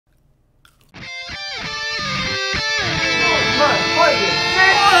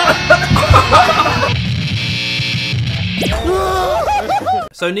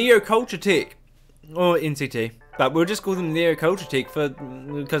So Neo-Culture Tech, or NCT, but we'll just call them Neo-Culture Tech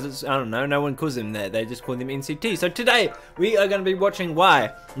because it's, I don't know, no one calls them that, they just call them NCT. So today, we are going to be watching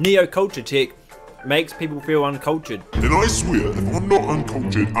why Neo-Culture Tech makes people feel uncultured. And I swear, if I'm not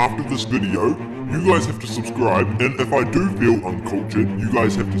uncultured after this video, you guys have to subscribe, and if I do feel uncultured, you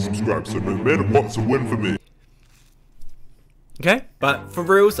guys have to subscribe, so no matter what, it's a win for me. Okay, but for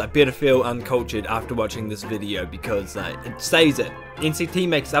reals, I better feel uncultured after watching this video because it says it. NCT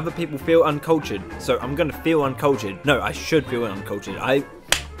makes other people feel uncultured, so I'm gonna feel uncultured. No, I should feel uncultured.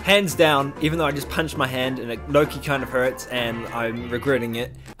 Hands down, even though I just punched my hand and it low-key kind of hurts and I'm regretting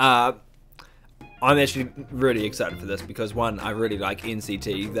it, I'm actually really excited for this because one, I really like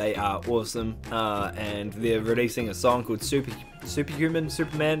NCT, they are awesome, and they're releasing a song called Superhuman,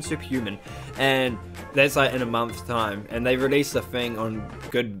 and that's like in a month's time, and they released a thing on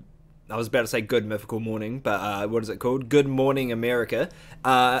I was about to say Good Mythical Morning, but what is it called? Good Morning America,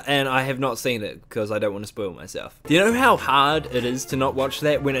 and I have not seen it because I don't want to spoil myself. Do you know how hard it is to not watch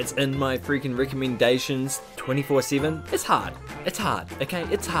that when it's in my freaking recommendations 24/7? It's hard. It's hard, okay?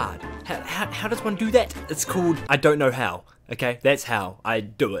 It's hard. How does one do that? It's called I don't know how. Okay, that's how I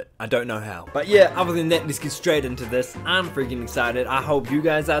do it. I don't know how. But yeah, other than that, let's get straight into this. I'm freaking excited. I hope you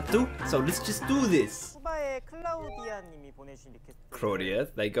guys are too. So let's just do this. Claudia,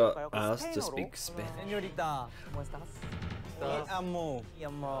 they got us to speak Spanish.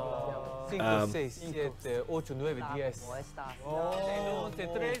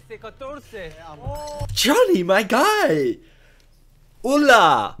 Johnny, my guy!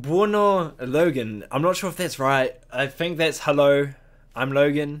 Hola! Buono Logan. I'm not sure if that's right. I think that's hello. I'm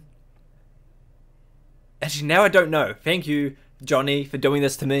Logan. Actually, now I don't know. Thank you, Johnny, for doing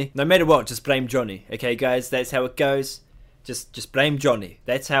this to me. No matter what, just blame Johnny. Okay, guys? That's how it goes. Just blame Johnny.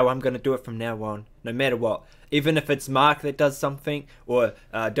 That's how I'm gonna do it from now on. No matter what. Even if it's Mark that does something, or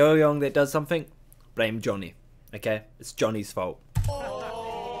Do-young that does something, blame Johnny. Okay? It's Johnny's fault.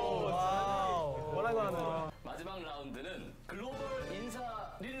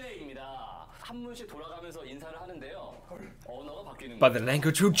 But the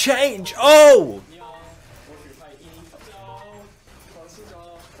language will change! Oh!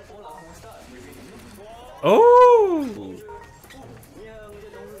 Oh!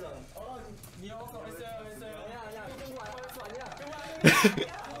 Look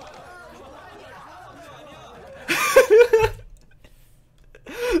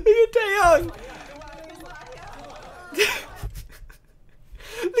at Taeyong!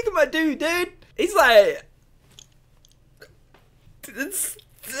 Look at my dude! He's like...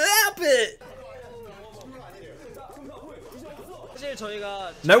 Stop it!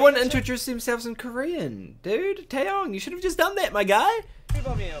 No one introduced themselves in Korean, dude. Taeyong, you should have just done that, my guy. But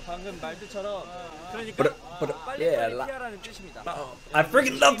yeah, I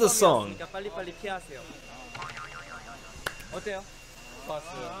freaking love this song.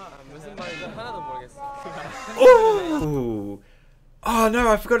 Oh! Oh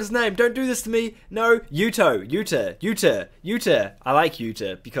no, I forgot his name. Don't do this to me. No, Yuta. I like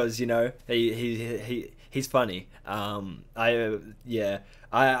Yuta because, you know, he's funny. I've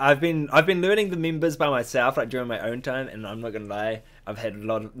been learning the members by myself, like during my own time, and I'm not gonna lie, I've had a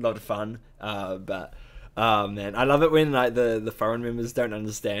lot of fun. But man, I love it when like the foreign members don't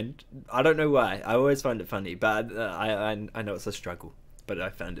understand. I don't know why. I always find it funny, but I know it's a struggle, but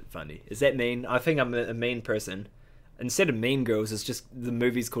I found it funny. Is that mean? I think I'm a mean person. Instead of Mean Girls, it's just the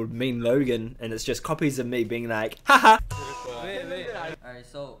movie's called Mean Logan, and it's just copies of me being like, haha. Alright,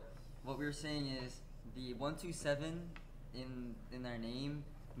 so what we were saying is the 127 in our name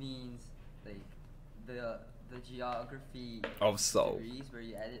means like the geography of Seoul. Degrees where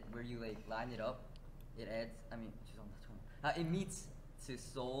you add it, where you like line it up. It adds. I mean, it meets to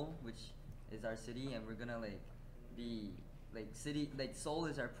Seoul, which is our city, and we're gonna like be like city. Like Seoul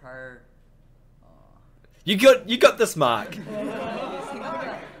is our prior. You got this, Mark.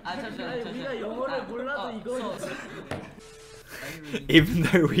 Even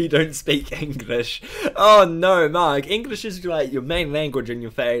though we don't speak English. Oh no, Mark. English is like your main language and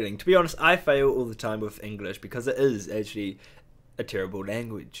you're failing. To be honest, I fail all the time with English because it is actually a terrible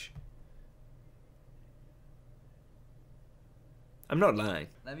language. I'm not lying.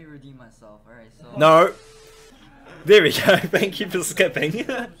 Let me redeem myself, alright, so... No! There we go, thank you for skipping.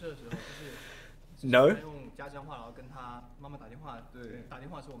 No? 家乡话，然后跟他妈妈打电话，对，打电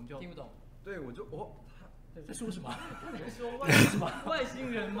话的时候我们就听不懂，对，我就他在说什么？说外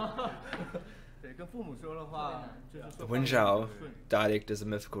星人吗？对，跟父母说的话就是说。Wenjiao dialect is a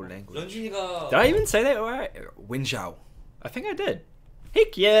mythical language. Did I even say that right? Wenjiao. I think I did.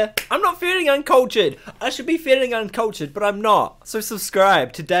 Heck yeah, I'm not feeling uncultured. I should be feeling uncultured, but I'm not. So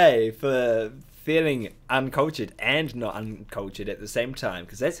subscribe today for feeling uncultured and not uncultured at the same time,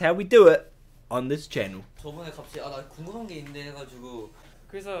 because that's how we do it on this channel. 저번에 갑자기 나 궁금한 게 있는데 해가지고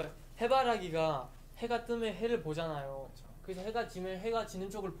그래서 해바라기가 해가 뜨면 해를 보잖아요. 그래서 해가 지면 해가 지는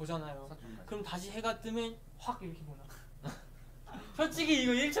쪽을 보잖아요. 그럼 다시 해가 뜨면 확 이렇게 보나? 솔직히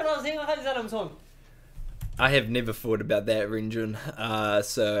이거 일처럼 생각하는 사람 손. I have never thought about that, Renjun.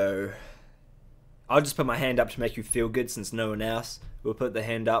 So I'll just put my hand up to make you feel good, since no one else will put the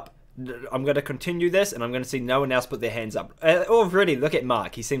hand up. I'm going to continue this, and I'm going to see no one else put their hands up. Already, look at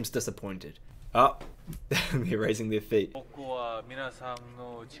Mark. He seems disappointed. Oh, they're raising their feet.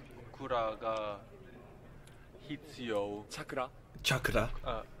 Chakra. Chakra.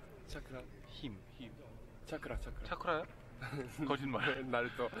 Chakra. 힘. Chakra. Chakra. 거짓말.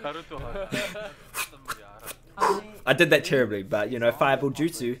 나루토. I did that terribly, but you know, fireball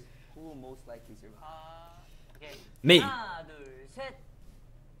jutsu. Who will most likely survive? Me. 하나, 둘, 셋.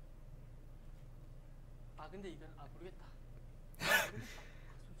 아 근데 이건 모르겠다.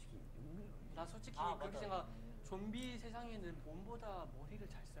 나 솔직히 그렇게 생각. 좀비 세상에는 몸보다 머리를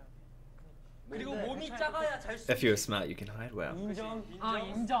잘 써야 돼. 그리고 몸이 작아야 잘 수. If you're smart, you can hide well. 인정.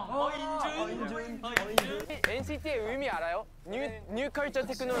 NCT의 의미 알아요? 뉴 컬처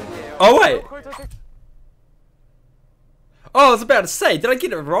테크놀로지예요. Oh wait. Oh, I was about to say, did I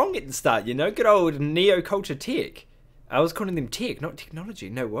get it wrong at the start? You know, good old neo-culture tech. I was calling them tech, not technology.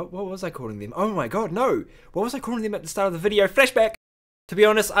 No, what was I calling them? Oh my god, no. What was I calling them at the start of the video? Flashback. To be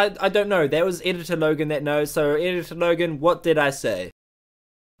honest, I don't know. That was Editor Logan that knows. So, Editor Logan, what did I say?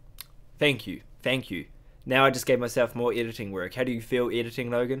 Thank you. Thank you. Now I just gave myself more editing work. How do you feel editing,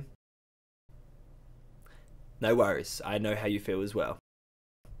 Logan? No worries. I know how you feel as well.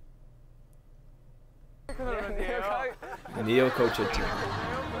 Neo-culture tech.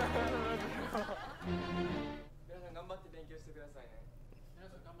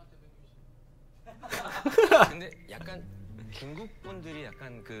 근데 약간 중국 분들이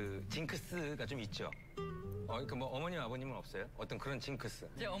약간 그 징크스가 좀 있죠. 그 뭐 어머님 아버님은 없어요? 어떤 그런 징크스?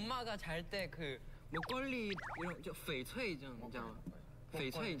 제 엄마가 잘 때 그 목걸리 이런 저翡翠这样你知道吗？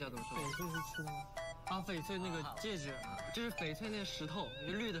翡翠你知道怎么说？翡翠是吃的吗？啊，翡翠那个戒指，就是翡翠那个石头，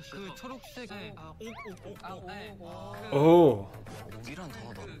就绿的石头。그 초록색 Oh. 이런 더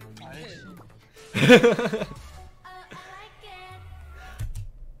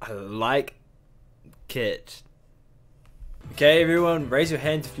I like it. Okay, everyone, raise your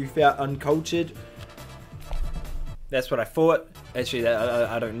hands if you felt uncultured. That's what I thought. Actually,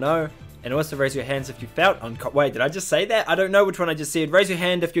 I don't know. And also raise your hands if you felt uncultured. Wait, did I just say that? I don't know which one I just said. Raise your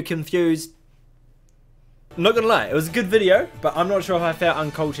hand if you're confused. I'm not gonna lie, it was a good video, but I'm not sure if I felt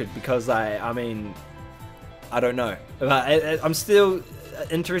uncultured because I mean, I don't know. I'm still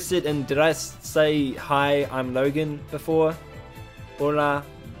interested in, did I say hi, I'm Logan before? Hola,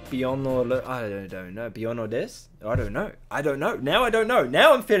 Biono, I don't know, Biono des? I don't know. Now I don't know.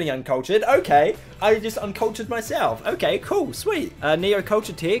 Now I'm feeling uncultured. Okay, I just uncultured myself. Okay, cool, sweet.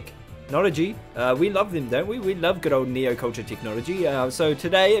 Neo-culture technology. We love them, don't we? We love good old neo-culture technology. So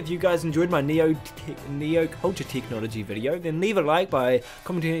today, if you guys enjoyed my neo-culture technology video, then leave a like by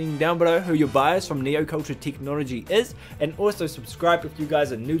commenting down below who your bias from neo-culture technology is, and also subscribe if you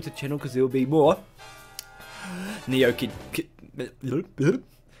guys are new to the channel, because there will be more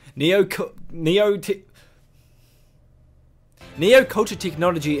neo-culture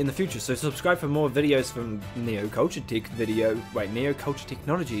technology in the future. So subscribe for more videos from neo-culture technology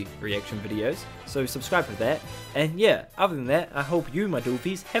reaction videos. So subscribe for that. And yeah, other than that, I hope you, my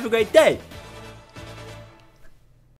doofies, have a great day.